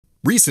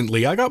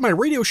Recently, I got my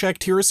Radio Shack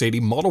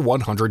TRS-80 Model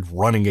 100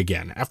 running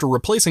again after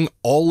replacing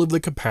all of the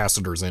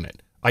capacitors in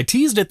it. I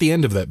teased at the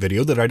end of that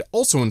video that I'd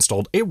also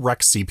installed a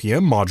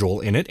REXCPM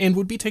module in it and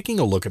would be taking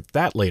a look at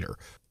that later.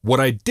 What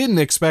I didn't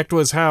expect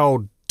was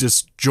how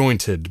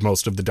disjointed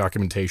most of the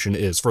documentation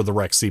is for the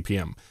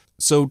REXCPM.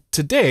 So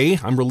today,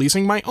 I'm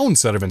releasing my own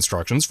set of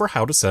instructions for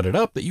how to set it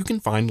up that you can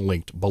find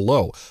linked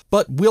below,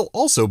 but we'll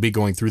also be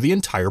going through the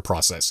entire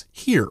process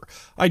here.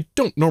 I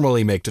don't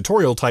normally make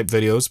tutorial type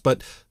videos,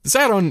 but this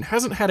add-on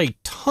hasn't had a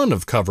ton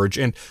of coverage,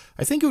 and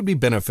I think it would be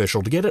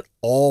beneficial to get it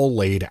all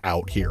laid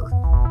out here.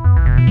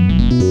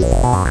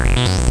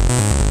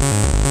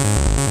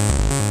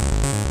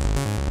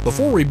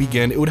 Before we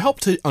begin, it would help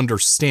to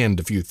understand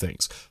a few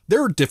things.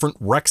 There are different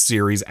Rex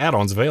series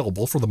add-ons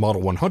available for the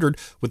Model 100,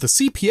 with the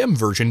CPM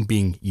version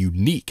being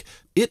unique.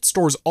 It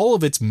stores all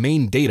of its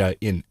main data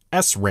in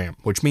SRAM,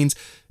 which means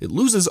it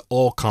loses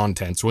all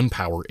contents when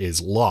power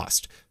is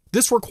lost.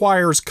 This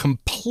requires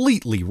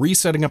completely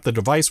resetting up the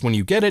device when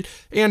you get it,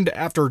 and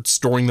after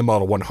storing the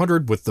Model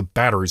 100 with the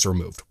batteries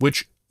removed,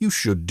 which you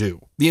should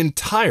do. The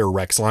entire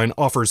Rex line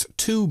offers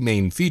two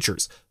main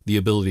features: the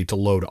ability to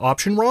load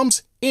option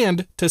ROMs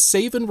and to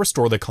save and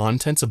restore the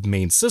contents of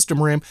main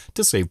system RAM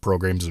to save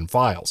programs and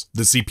files.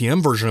 The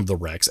CPM version of the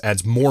Rex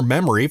adds more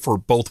memory for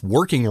both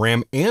working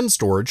RAM and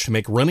storage to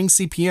make running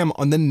CPM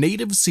on the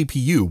native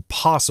CPU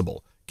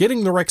possible.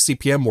 Getting the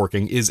REXCPM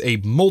working is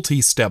a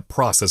multi-step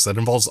process that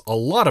involves a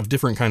lot of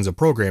different kinds of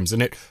programs,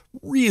 and it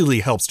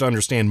really helps to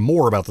understand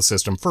more about the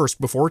system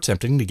first before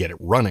attempting to get it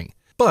running.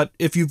 But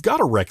if you've got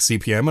a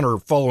REXCPM and are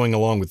following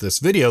along with this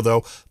video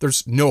though,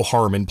 there's no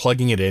harm in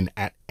plugging it in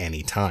at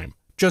any time.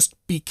 Just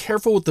be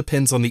careful with the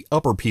pins on the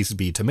upper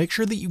PCB to make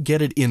sure that you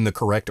get it in the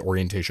correct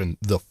orientation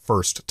the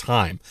first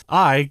time.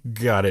 I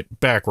got it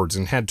backwards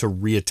and had to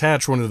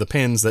reattach one of the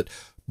pins that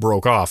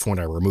broke off when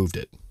I removed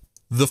it.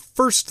 The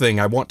first thing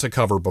I want to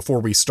cover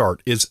before we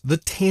start is the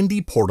Tandy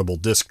Portable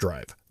Disk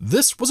Drive.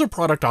 This was a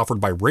product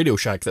offered by Radio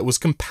Shack that was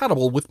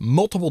compatible with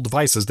multiple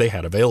devices they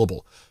had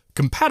available.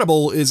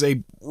 Compatible is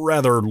a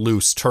rather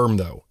loose term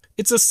though.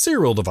 It's a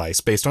serial device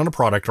based on a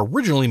product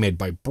originally made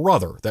by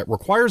Brother that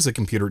requires the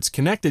computer it's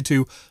connected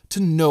to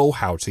know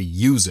how to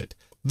use it.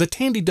 The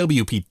Tandy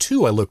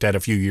WP2 I looked at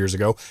a few years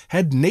ago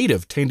had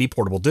native Tandy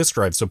Portable Disk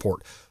Drive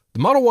support. The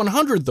Model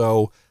 100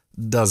 though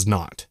does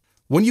not.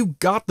 When you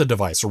got the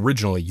device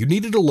originally, you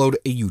needed to load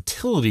a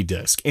utility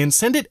disk and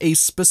send it a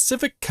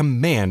specific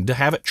command to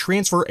have it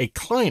transfer a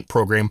client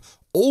program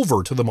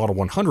over to the Model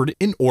 100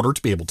 in order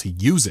to be able to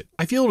use it.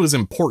 I feel it is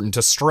important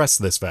to stress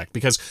this fact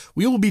because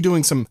we will be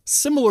doing some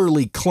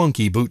similarly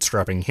clunky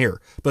bootstrapping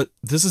here, but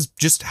this is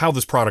just how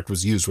this product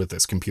was used with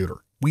this computer.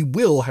 We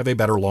will have a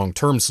better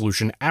long-term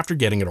solution after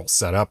getting it all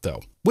set up though.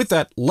 With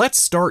that,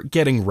 let's start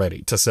getting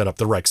ready to set up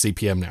the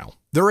REXCPM now.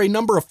 There are a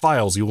number of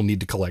files you will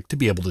need to collect to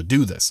be able to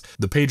do this.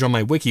 The page on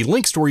my wiki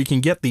links to where you can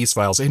get these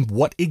files and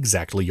what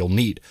exactly you'll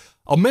need.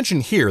 I'll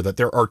mention here that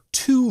there are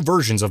two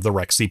versions of the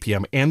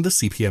REXCPM and the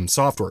CPM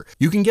software.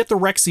 You can get the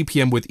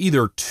REXCPM with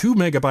either 2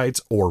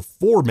 MB or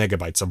 4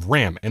 MB of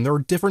RAM, and there are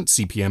different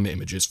CPM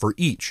images for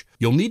each.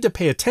 You'll need to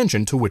pay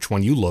attention to which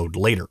one you load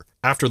later.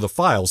 After the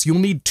files, you'll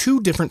need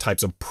two different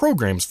types of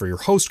programs for your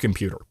host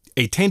computer: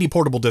 a Tandy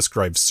Portable Disk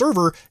Drive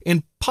server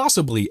and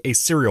possibly a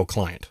serial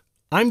client.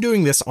 I'm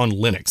doing this on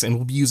Linux and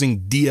will be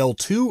using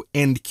DL2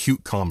 and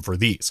QtCom for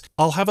these.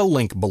 I'll have a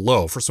link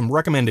below for some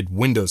recommended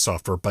Windows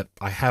software, but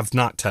I have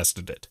not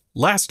tested it.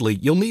 Lastly,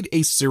 you'll need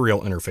a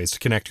serial interface to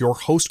connect your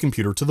host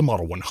computer to the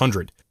Model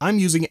 100. I'm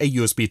using a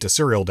USB to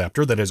serial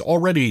adapter that is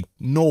already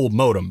null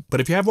modem, but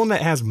if you have one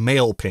that has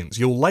male pins,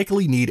 you'll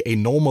likely need a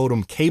null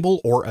modem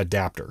cable or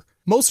adapter.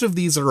 Most of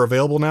these that are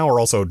available now are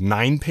also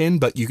 9-pin,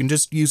 but you can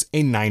just use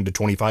a 9 to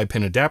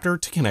 25-pin adapter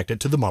to connect it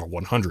to the Model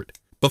 100.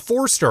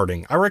 Before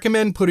starting, I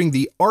recommend putting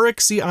the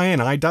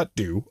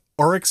REXCINI.do,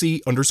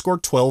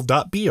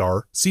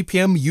 RXE_12.br,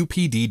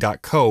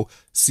 CPMUPD.co,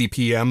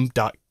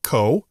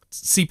 CPM.co,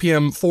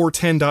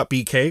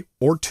 CPM410.bk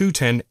or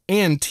 210,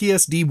 and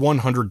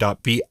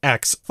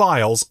TSD100.bx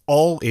files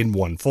all in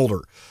one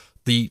folder.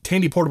 The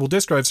Tandy Portable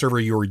Disk Drive server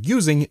you're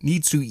using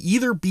needs to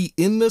either be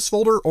in this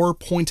folder or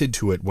pointed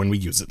to it when we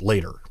use it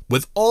later.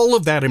 With all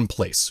of that in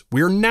place,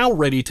 we are now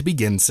ready to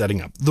begin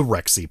setting up the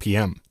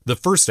REXCPM. The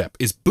first step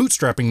is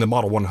bootstrapping the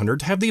Model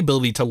 100 to have the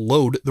ability to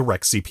load the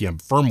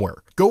REXCPM firmware.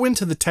 Go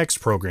into the text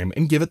program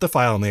and give it the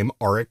file name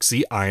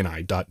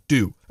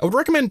REXCINI.do. I would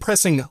recommend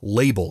pressing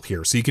label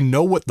here so you can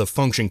know what the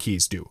function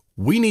keys do.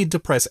 We need to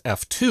press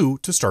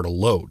F2 to start a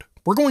load.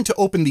 We're going to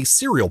open the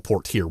serial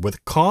port here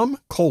with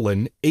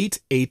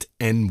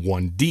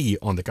COM:88N1D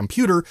on the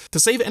computer to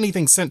save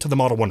anything sent to the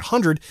Model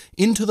 100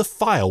 into the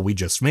file we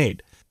just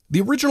made.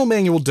 The original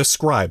manual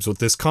describes what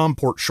this COM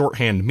port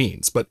shorthand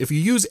means, but if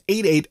you use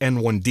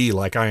 88N1D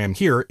like I am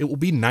here, it will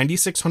be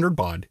 9600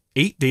 baud,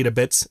 8 data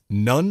bits,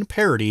 none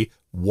parity,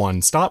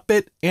 1 stop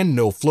bit, and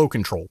no flow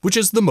control, which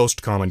is the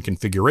most common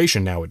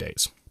configuration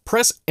nowadays.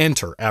 Press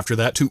Enter after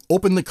that to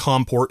open the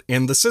COM port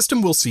and the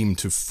system will seem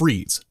to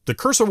freeze. The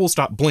cursor will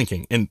stop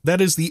blinking, and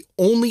that is the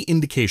only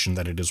indication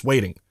that it is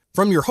waiting.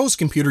 From your host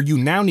computer, you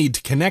now need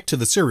to connect to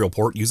the serial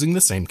port using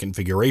the same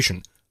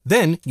configuration.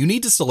 Then, you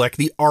need to select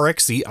the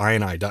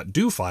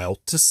REXCPM file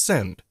to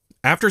send.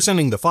 After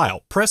sending the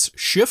file, press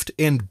Shift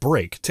and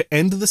Break to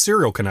end the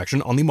serial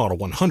connection on the Model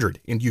 100,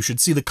 and you should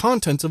see the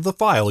contents of the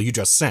file you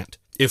just sent.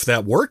 If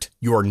that worked,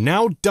 you are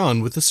now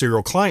done with the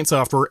serial client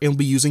software and will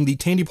be using the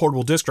Tandy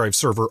Portable Disk Drive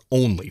server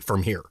only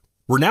from here.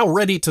 We're now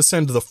ready to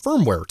send the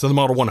firmware to the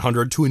Model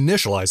 100 to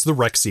initialize the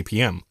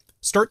REXCPM.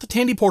 Start the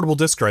Tandy Portable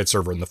Disk Drive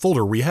server in the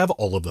folder where you have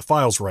all of the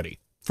files ready.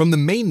 From the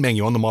main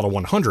menu on the Model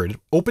 100,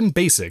 open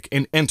Basic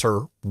and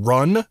enter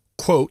run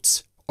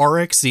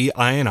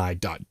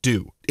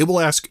REXCINI.do. It will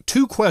ask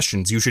 2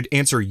 questions you should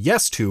answer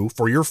yes to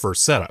for your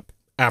first setup.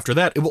 After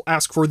that, it will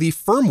ask for the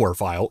firmware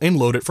file and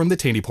load it from the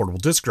Tandy Portable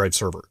Disk Drive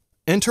server.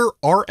 Enter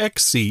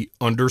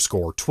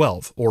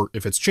RXC_12, or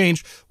if it's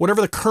changed,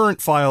 whatever the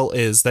current file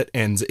is that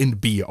ends in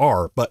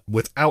BR, but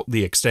without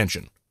the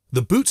extension.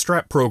 The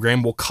Bootstrap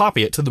program will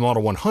copy it to the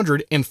Model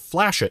 100 and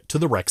flash it to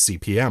the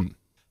REXCPM.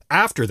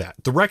 After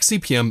that, the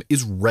REXCPM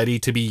is ready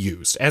to be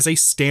used as a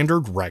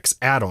standard Rex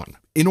add-on.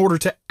 In order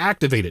to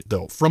activate it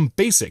though, from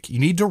Basic, you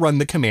need to run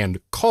the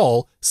command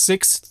call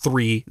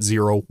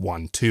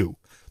 63012.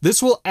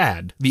 This will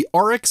add the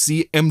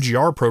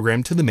REXCMGR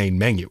program to the main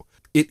menu.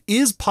 It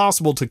is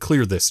possible to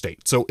clear this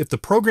state, so if the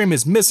program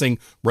is missing,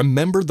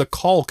 remember the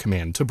call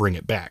command to bring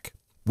it back.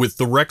 With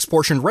the Rex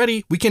portion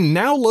ready, we can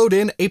now load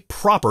in a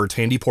proper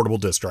Tandy Portable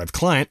Disk Drive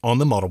client on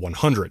the Model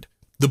 100.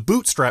 The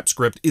Bootstrap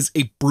script is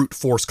a brute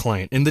force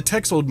client, and the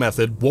text load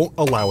method won't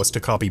allow us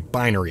to copy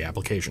binary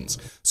applications,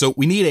 so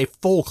we need a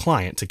full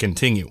client to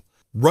continue.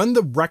 Run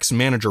the Rex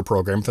Manager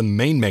program from the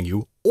main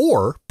menu,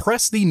 or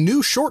press the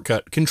new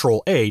shortcut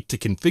Ctrl-A to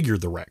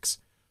configure the Rex.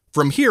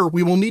 From here,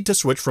 we will need to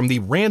switch from the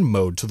RAM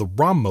mode to the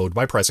ROM mode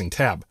by pressing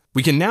Tab.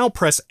 We can now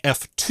press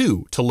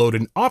F2 to load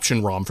an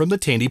option ROM from the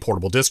Tandy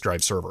Portable Disk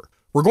Drive server.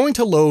 We're going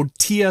to load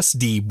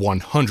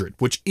TSD100,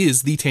 which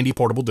is the Tandy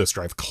Portable Disk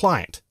Drive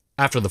client.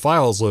 After the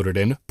file is loaded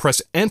in,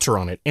 press Enter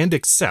on it and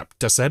Accept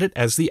to set it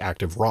as the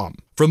active ROM.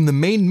 From the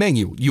main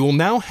menu, you will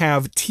now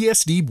have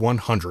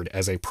TSD100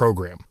 as a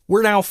program.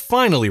 We're now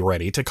finally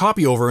ready to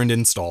copy over and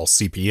install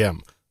CPM.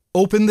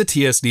 Open the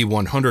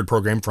TSD100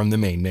 program from the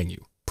main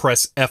menu.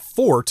 Press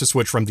F4 to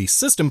switch from the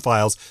system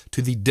files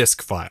to the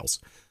disk files.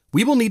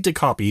 We will need to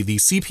copy the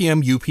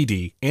CPM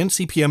UPD and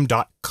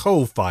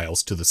CPM.co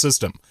files to the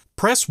system.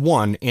 Press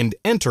 1 and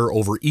enter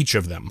over each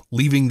of them,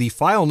 leaving the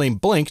file name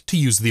blank to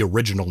use the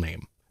original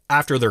name.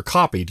 After they're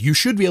copied, you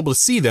should be able to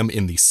see them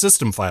in the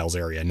System Files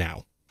area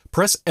now.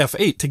 Press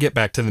F8 to get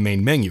back to the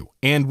main menu,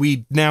 and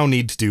we now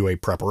need to do a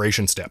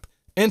preparation step.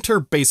 Enter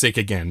Basic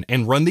again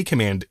and run the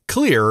command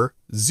clear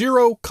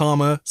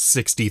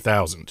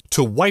 0,60,000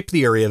 to wipe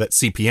the area that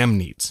CPM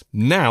needs.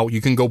 Now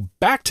you can go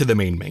back to the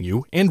main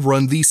menu and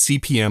run the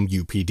CPM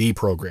UPD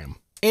program.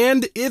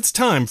 And it's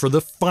time for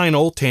the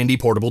final Tandy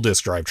Portable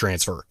Disk Drive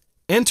transfer.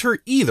 Enter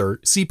either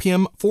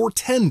CPM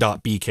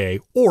 410.bk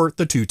or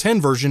the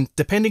 210 version,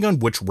 depending on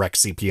which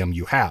REXCPM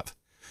you have.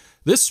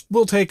 This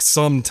will take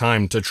some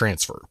time to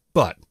transfer,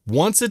 but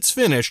once it's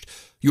finished,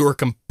 you are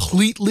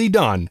completely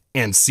done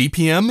and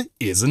CPM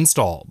is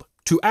installed.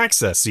 To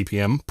access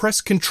CPM,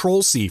 press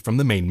Ctrl-C from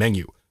the main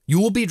menu. You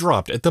will be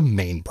dropped at the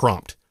main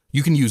prompt.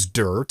 You can use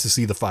dir to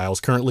see the files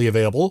currently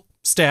available,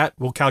 stat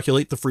will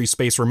calculate the free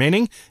space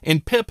remaining,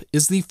 and pip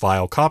is the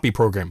file copy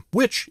program,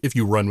 which, if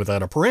you run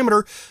without a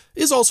parameter,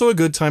 is also a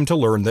good time to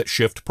learn that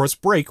Shift plus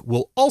Break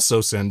will also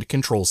send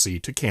Ctrl-C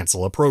to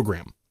cancel a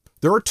program.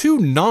 There are 2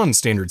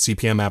 non-standard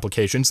CPM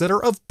applications that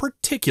are of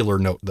particular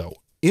note though,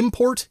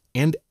 import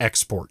and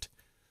export.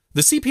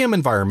 The CPM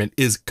environment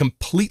is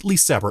completely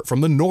separate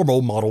from the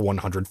normal Model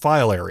 100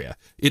 file area.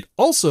 It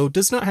also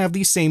does not have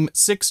the same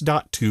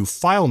 6.2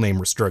 file name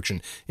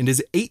restriction and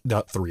is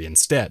 8.3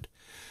 instead.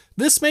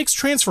 This makes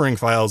transferring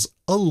files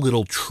a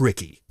little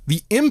tricky.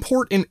 The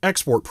import and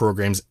export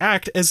programs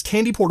act as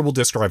Tandy Portable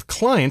Disk Drive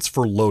clients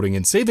for loading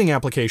and saving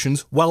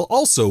applications while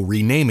also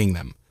renaming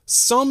them.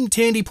 Some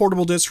Tandy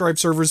Portable Disk Drive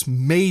servers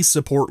may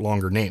support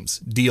longer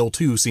names.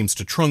 DL2 seems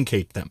to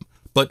truncate them.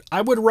 But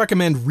I would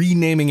recommend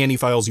renaming any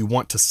files you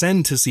want to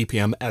send to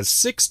CPM as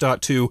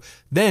 6.2,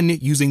 then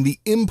using the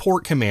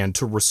import command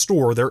to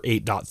restore their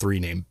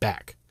 8.3 name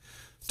back.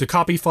 To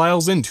copy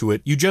files into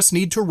it, you just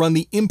need to run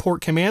the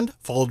import command,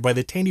 followed by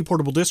the Tandy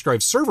Portable Disk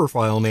Drive server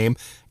file name,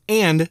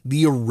 and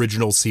the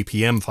original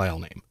CPM file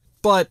name.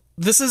 But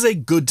this is a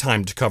good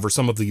time to cover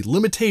some of the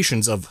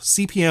limitations of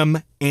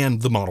CPM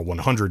and the Model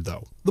 100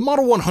 though. The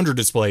Model 100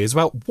 display is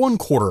about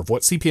 1/4 of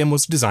what CPM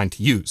was designed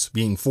to use,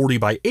 being 40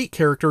 by 8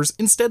 characters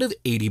instead of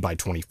 80 by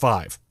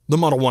 25. The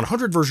Model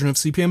 100 version of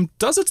CPM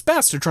does its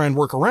best to try and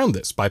work around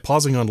this by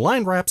pausing on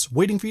line wraps,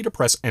 waiting for you to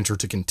press enter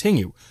to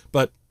continue,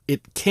 but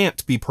it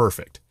can't be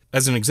perfect.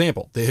 As an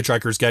example, the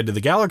Hitchhiker's Guide to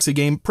the Galaxy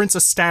game prints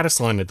a status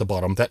line at the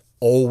bottom that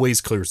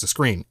always clears the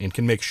screen and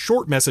can make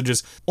short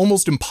messages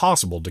almost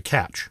impossible to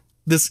catch.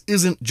 This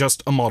isn't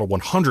just a Model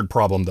 100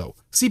 problem though.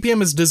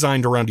 CPM is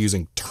designed around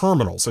using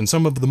terminals, and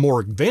some of the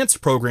more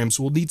advanced programs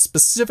will need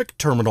specific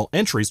terminal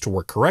entries to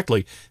work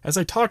correctly, as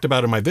I talked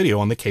about in my video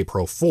on the K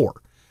Pro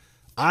 4.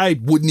 I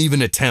wouldn't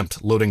even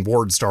attempt loading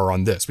WordStar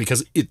on this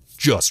because it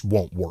just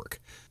won't work.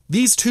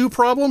 These two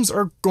problems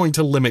are going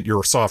to limit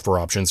your software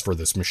options for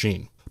this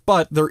machine.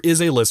 But there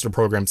is a list of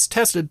programs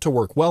tested to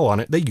work well on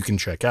it that you can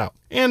check out.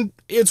 And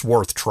it's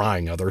worth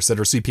trying others that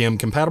are CPM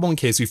compatible in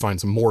case you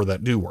find some more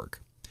that do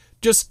work.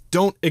 Just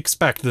don't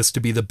expect this to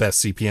be the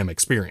best CPM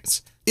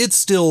experience. It's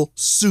still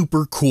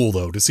super cool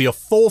though to see a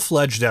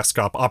full-fledged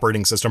desktop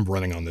operating system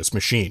running on this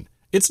machine.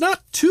 It's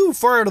not too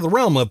far out of the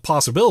realm of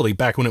possibility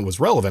back when it was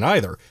relevant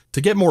either.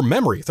 To get more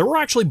memory, there were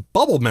actually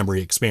bubble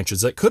memory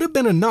expansions that could have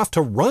been enough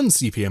to run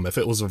CPM if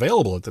it was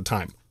available at the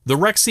time. The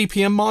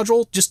REXCPM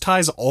module just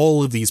ties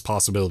all of these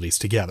possibilities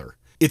together.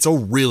 It's a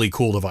really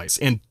cool device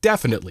and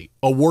definitely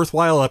a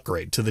worthwhile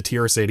upgrade to the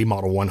TRS-80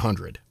 Model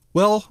 100.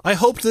 Well, I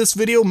hoped this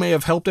video may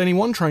have helped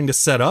anyone trying to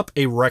set up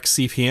a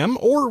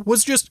REXCPM or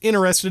was just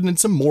interested in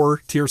some more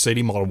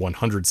TRS-80 Model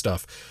 100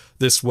 stuff.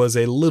 This was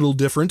a little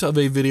different of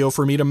a video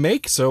for me to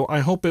make, so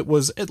I hope it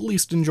was at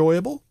least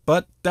enjoyable,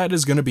 but that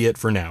is going to be it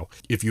for now.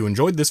 If you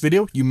enjoyed this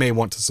video, you may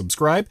want to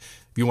subscribe.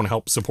 If you want to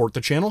help support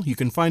the channel, you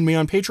can find me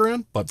on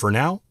Patreon, but for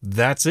now,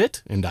 that's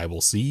it, and I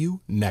will see you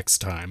next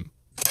time.